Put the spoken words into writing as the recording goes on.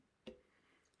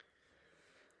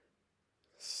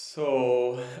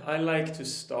So I like to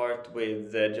start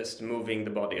with just moving the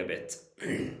body a bit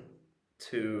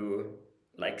to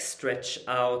like stretch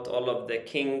out all of the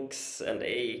kinks and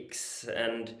aches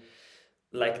and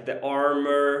like the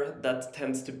armor that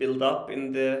tends to build up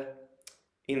in the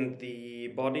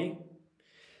body.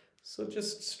 So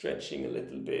just stretching a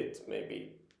little bit,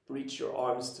 maybe reach your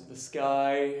arms to the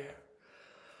sky,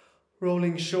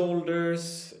 rolling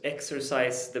shoulders,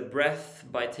 exercise the breath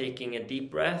by taking a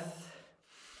deep breath.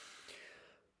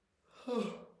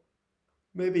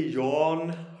 Maybe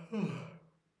yawn.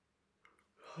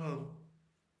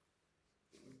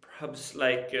 Perhaps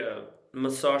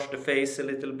massage the face a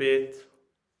little bit.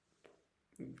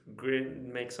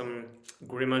 Make some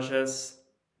grimaces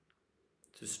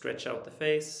to stretch out the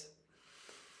face.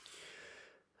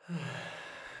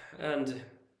 And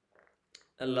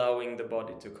allowing the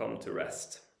body to come to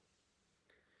rest.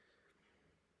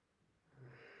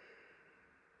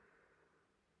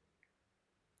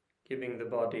 Giving the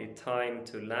body time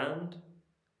to land,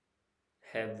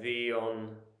 heavy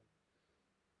on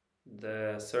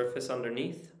the surface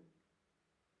underneath.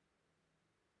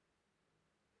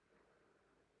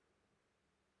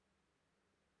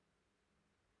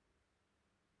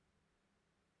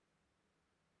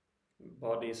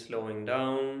 Body slowing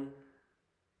down.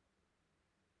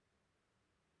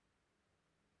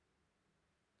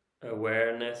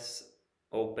 Awareness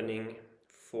opening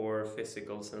for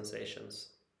physical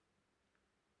sensations.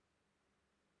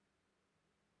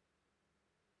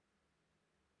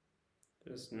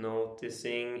 Just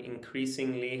noticing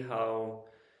increasingly how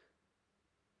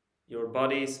your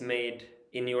body is made,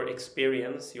 in your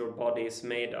experience, your body is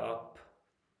made up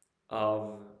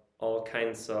of all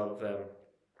kinds of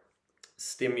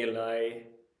stimuli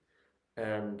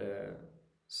and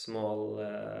small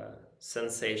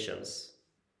sensations.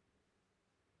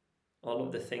 All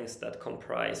of the things that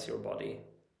comprise your body.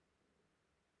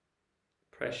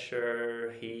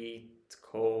 Pressure, heat,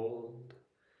 cold,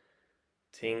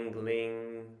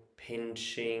 tingling,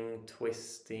 pinching,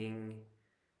 twisting,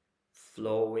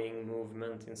 flowing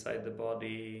movement inside the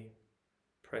body,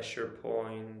 pressure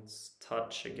points,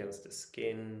 touch against the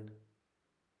skin.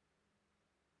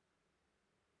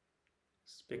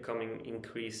 It's becoming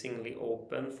increasingly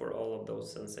open for all of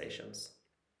those sensations.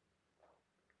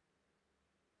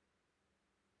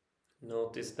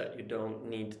 Notice that you don't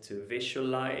need to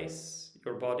visualize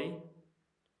your body.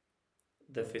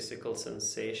 The physical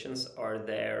sensations are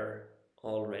there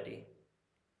already.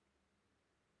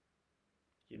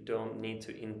 You don't need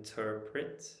to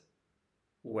interpret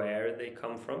where they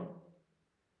come from.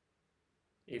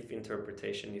 If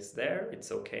interpretation is there,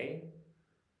 it's okay,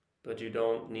 but you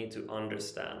don't need to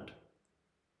understand.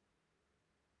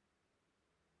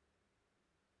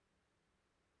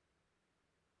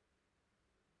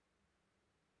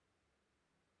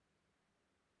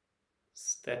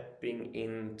 Stepping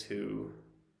into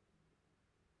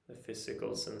the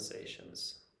physical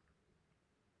sensations.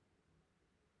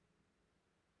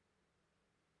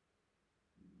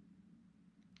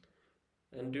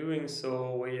 And doing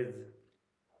so with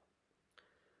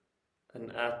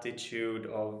an attitude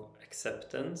of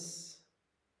acceptance,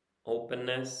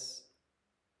 openness,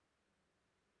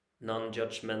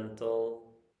 non-judgmental,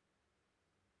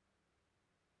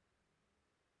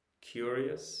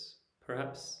 curious,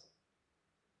 perhaps.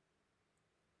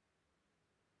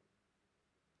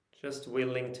 Just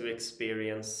willing to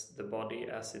experience the body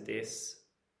as it is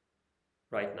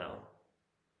right now.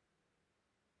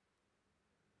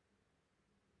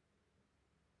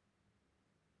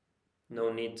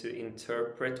 No need to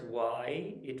interpret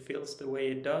why it feels the way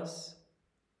it does.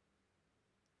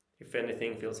 If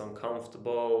anything feels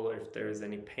uncomfortable, or if there is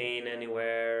any pain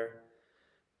anywhere,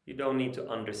 you don't need to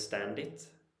understand it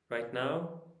right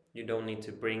now. You don't need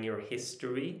to bring your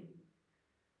history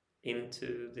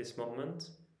into this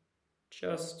moment.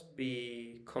 Just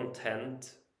be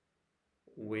content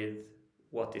with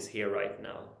what is here right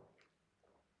now.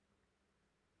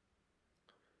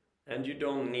 And you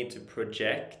don't need to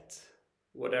project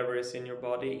whatever is in your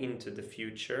body into the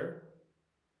future.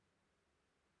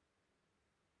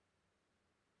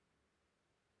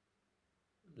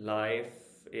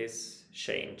 Life is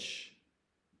change.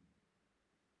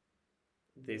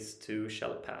 This too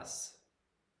shall pass.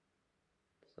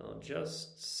 So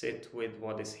just sit with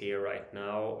what is here right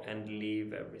now and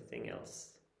leave everything else.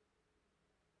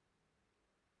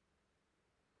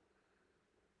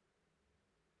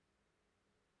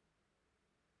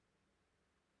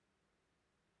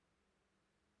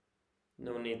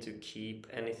 No need to keep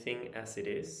anything as it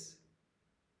is.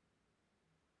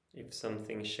 If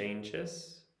something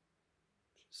changes,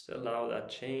 just allow that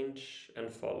change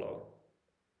and follow.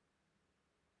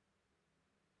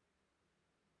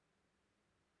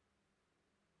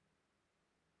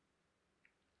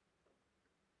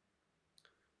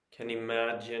 can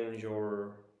imagine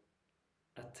your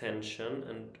attention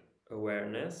and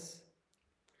awareness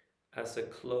as a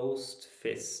closed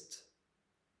fist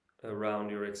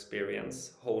around your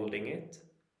experience, holding it,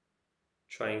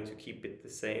 trying to keep it the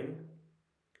same,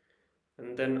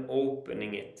 and then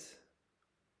opening it,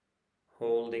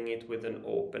 holding it with an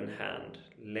open hand,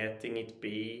 letting it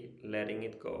be, letting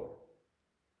it go.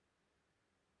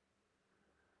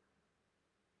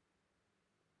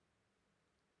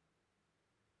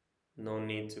 No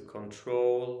need to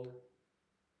control.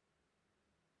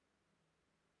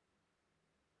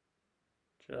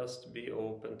 Just be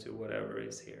open to whatever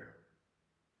is here.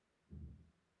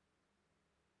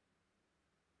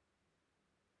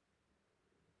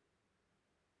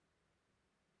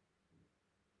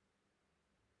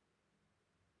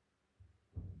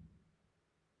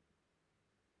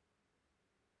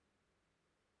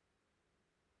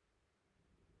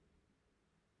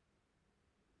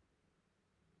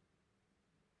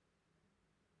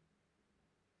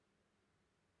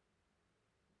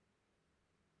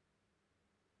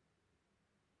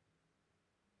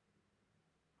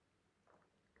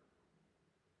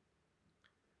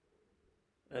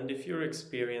 And if your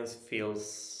experience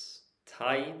feels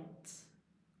tight,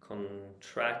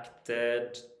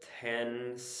 contracted,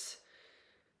 tense,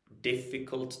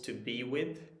 difficult to be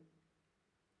with,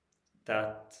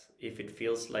 that if it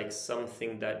feels like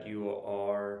something that you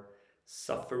are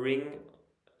suffering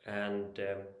and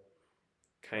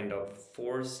kind of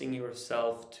forcing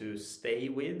yourself to stay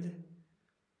with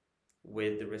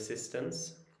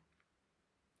resistance,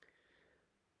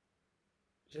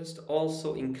 just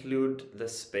also include the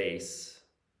space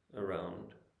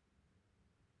around.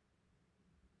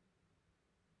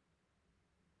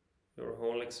 Your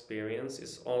whole experience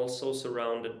is also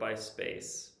surrounded by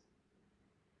space.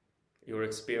 Your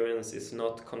experience is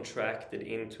not contracted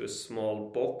into a small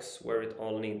box where it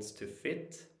all needs to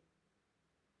fit.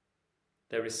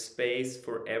 There is space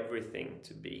for everything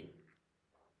to be.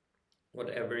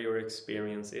 Whatever your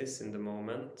experience is in the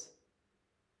moment,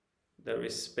 there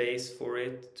is space for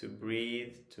it to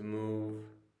breathe, to move,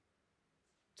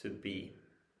 to be.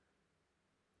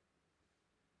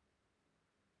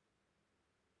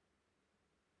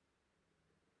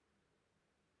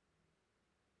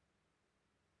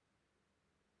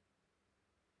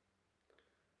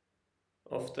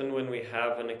 Often when we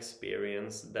have an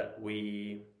experience that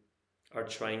we are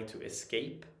trying to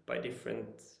escape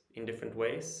in different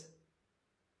ways,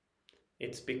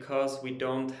 it's because we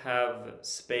don't have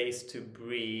space to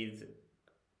breathe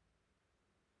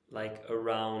like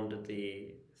around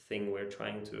the thing we're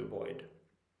trying to avoid.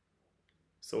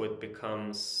 So it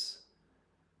becomes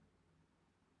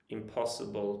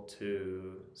impossible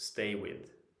to stay with.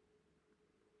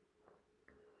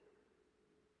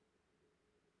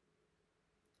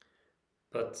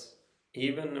 But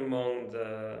even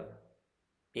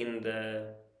in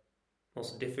the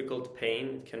most difficult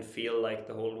pain, it can feel like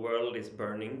the whole world is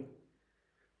burning.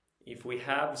 If we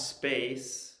have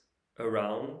space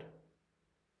around,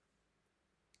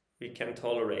 we can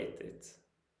tolerate it.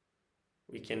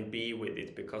 We can be with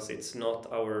it because it's not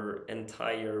our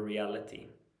entire reality.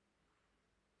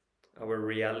 Our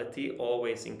reality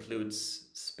always includes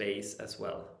space as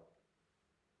well.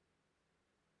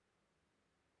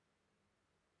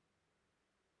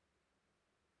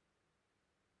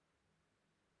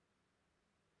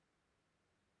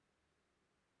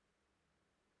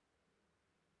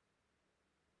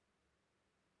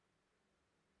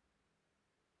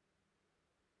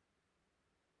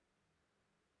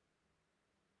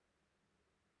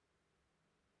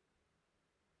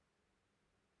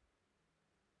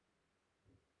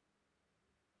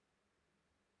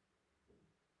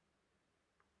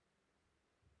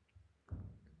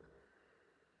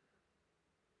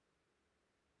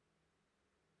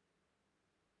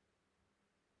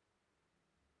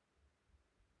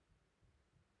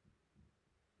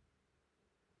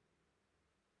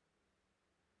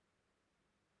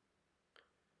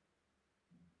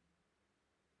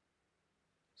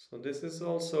 So this is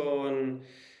also an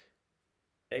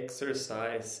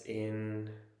exercise in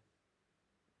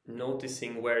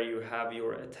noticing where you have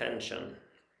your attention.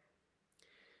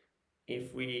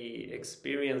 If we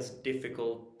experience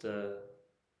difficult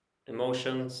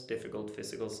emotions, difficult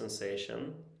physical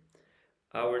sensation,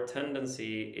 our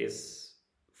tendency is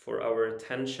for our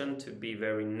attention to be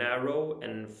very narrow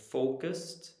and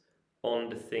focused on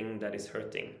the thing that is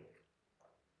hurting.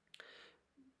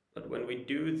 But when we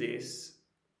do this,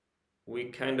 we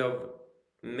kind of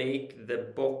make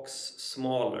the box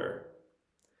smaller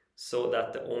so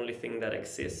that the only thing that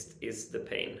exists is the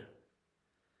pain.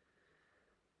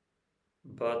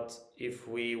 But if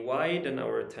we widen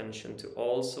our attention to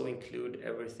also include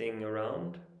everything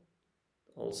around,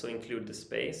 also include the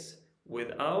space,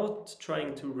 without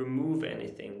trying to remove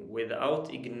anything,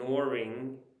 without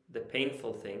ignoring the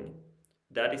painful thing,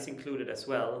 that is included as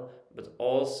well, but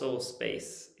also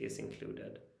space is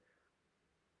included.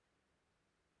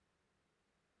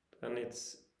 And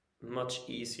it's much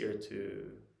easier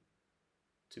to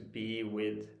be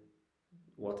with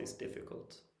what is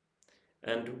difficult.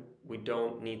 And we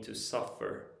don't need to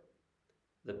suffer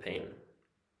the pain.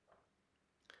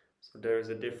 So there is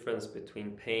a difference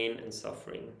between pain and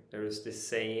suffering. There is this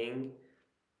saying,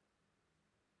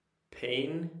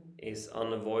 pain is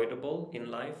unavoidable in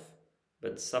life,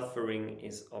 but suffering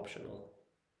is optional.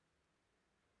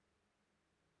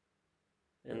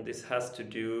 And this has to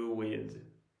do with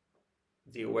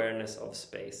the awareness of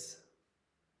space.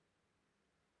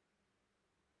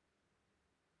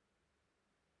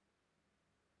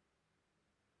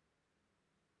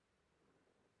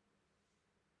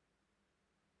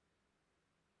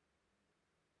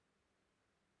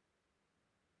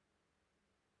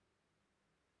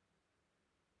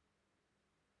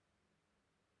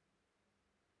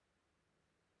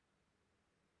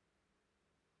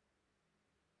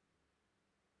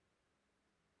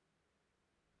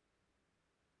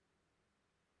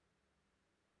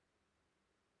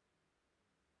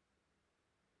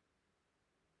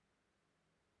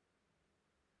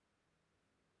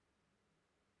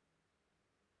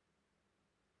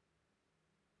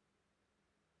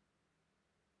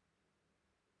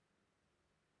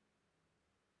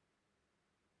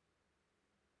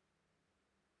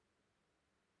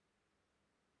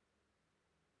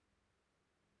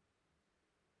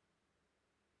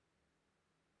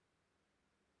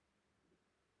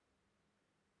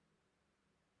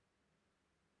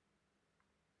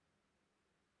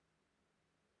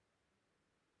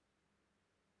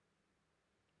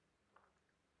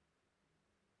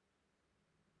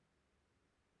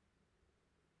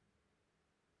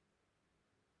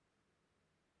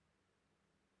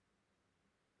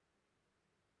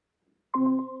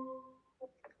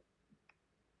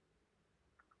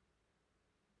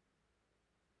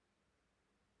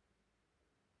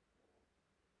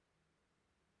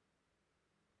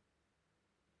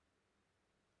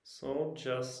 So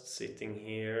just sitting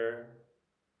here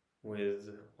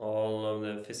with all of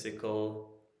the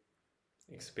physical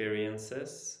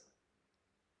experiences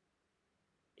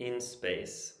in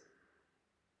space.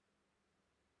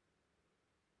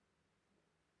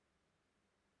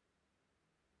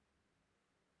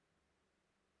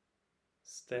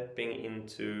 Stepping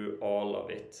into all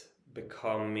of it,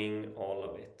 becoming all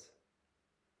of it.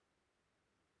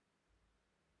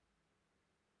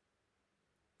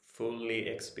 Fully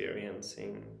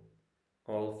experiencing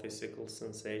all physical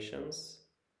sensations,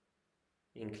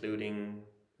 including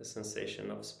the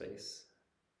sensation of space.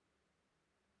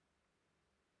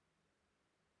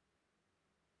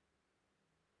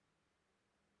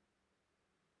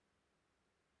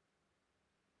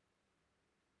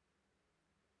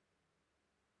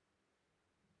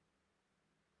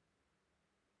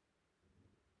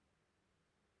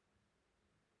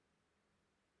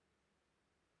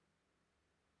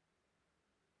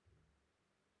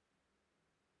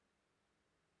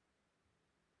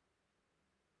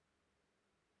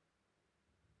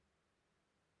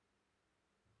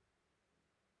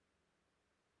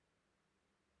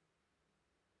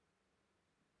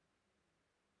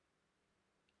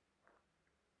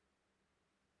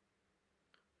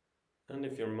 And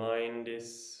if your mind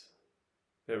is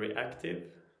very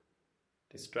active,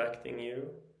 distracting you,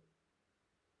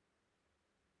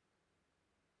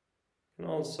 you can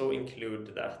also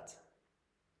include that.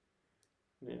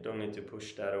 You don't need to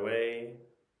push that away.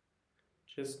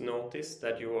 Just notice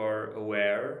that you are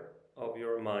aware of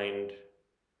your mind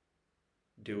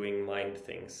doing mind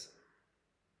things.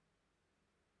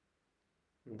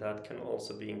 That can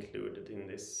also be included in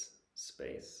this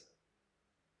space.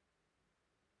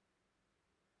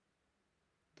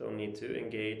 Don't need to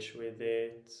engage with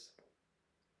it.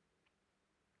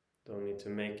 Don't need to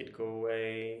make it go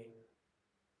away.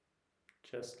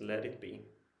 Just let it be.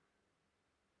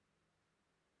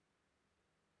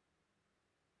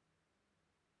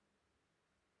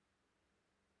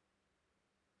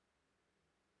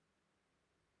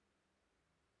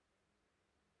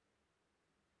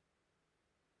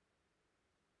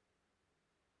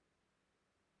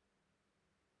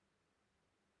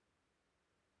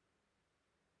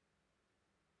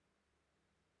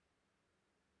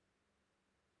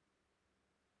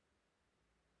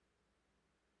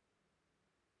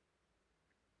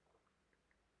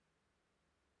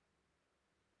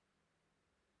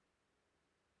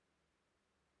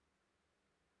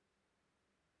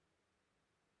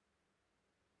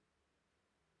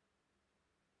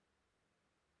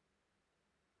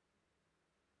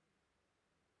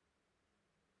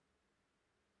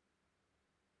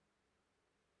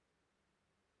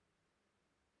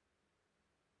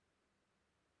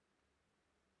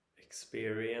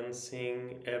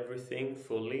 experiencing everything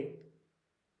fully,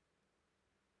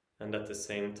 and at the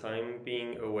same time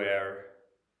being aware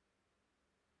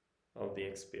of the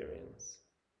experience.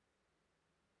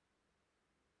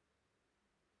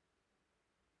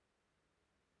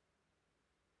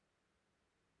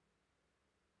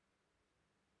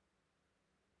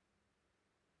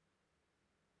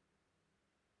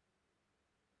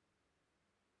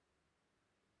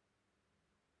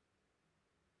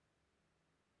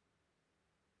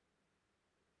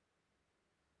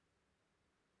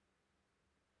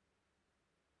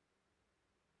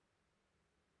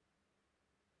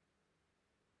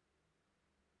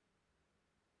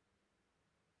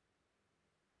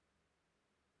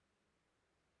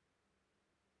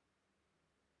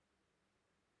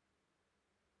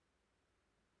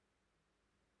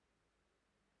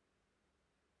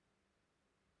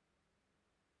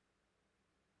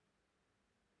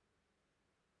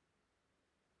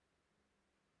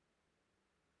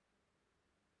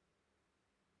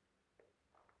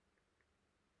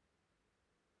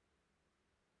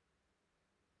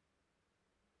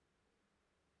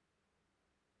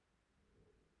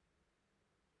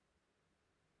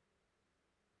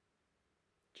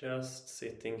 Just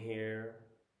sitting here,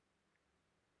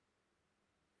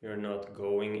 you're not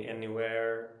going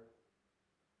anywhere,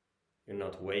 you're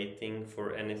not waiting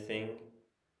for anything,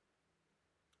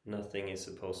 nothing is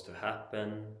supposed to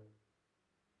happen,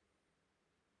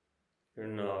 you're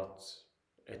not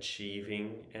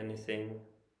achieving anything,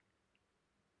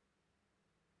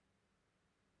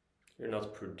 you're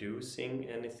not producing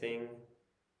anything,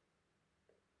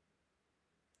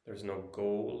 there's no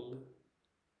goal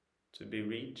to be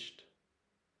reached.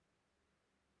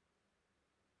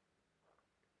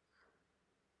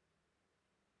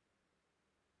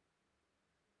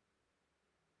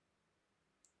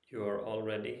 You are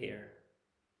already here.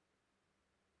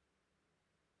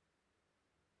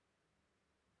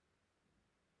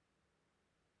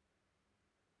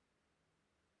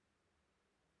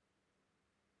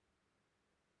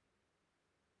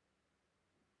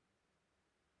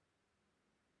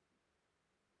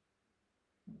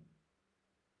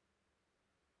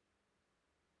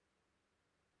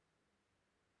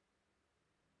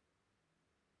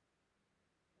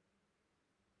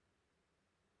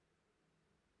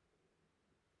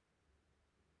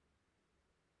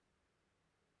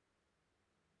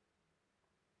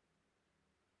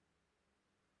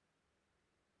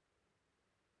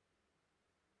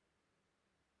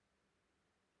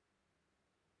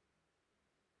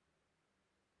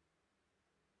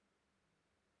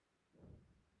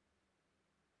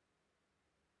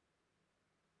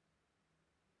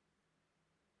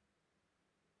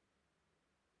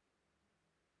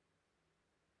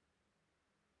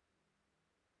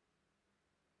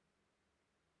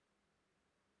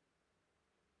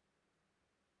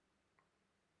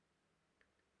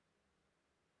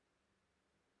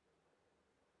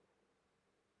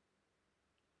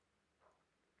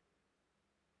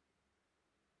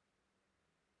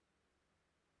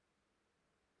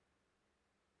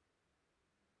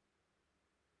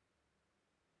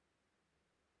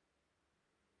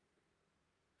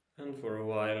 And for a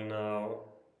while now,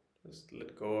 just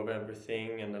let go of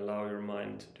everything and allow your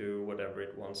mind to do whatever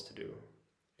it wants to do.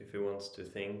 If it wants to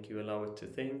think, you allow it to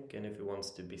think, and if it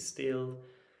wants to be still,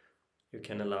 you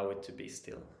can allow it to be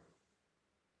still.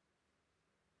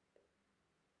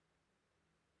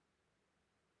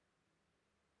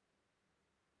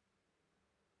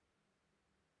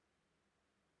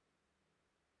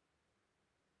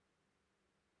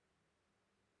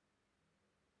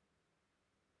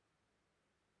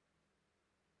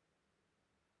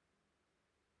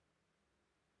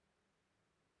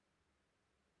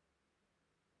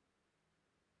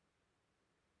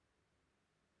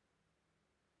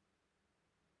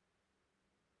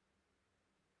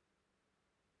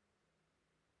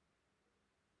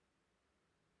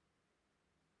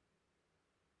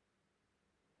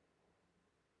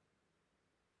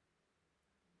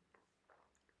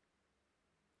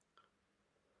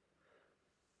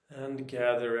 And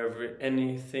gather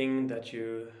anything that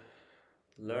you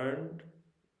learned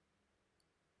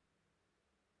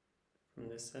from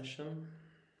this session.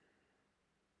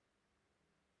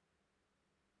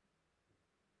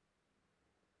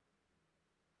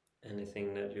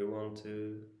 Anything that you want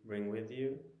to bring with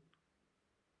you.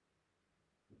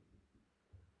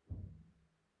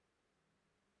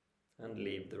 And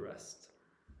leave the rest.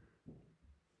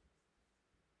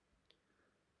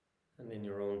 And in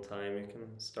your own time you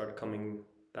can start coming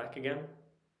back again.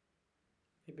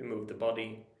 Maybe move the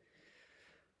body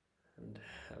and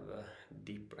have a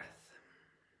deep breath.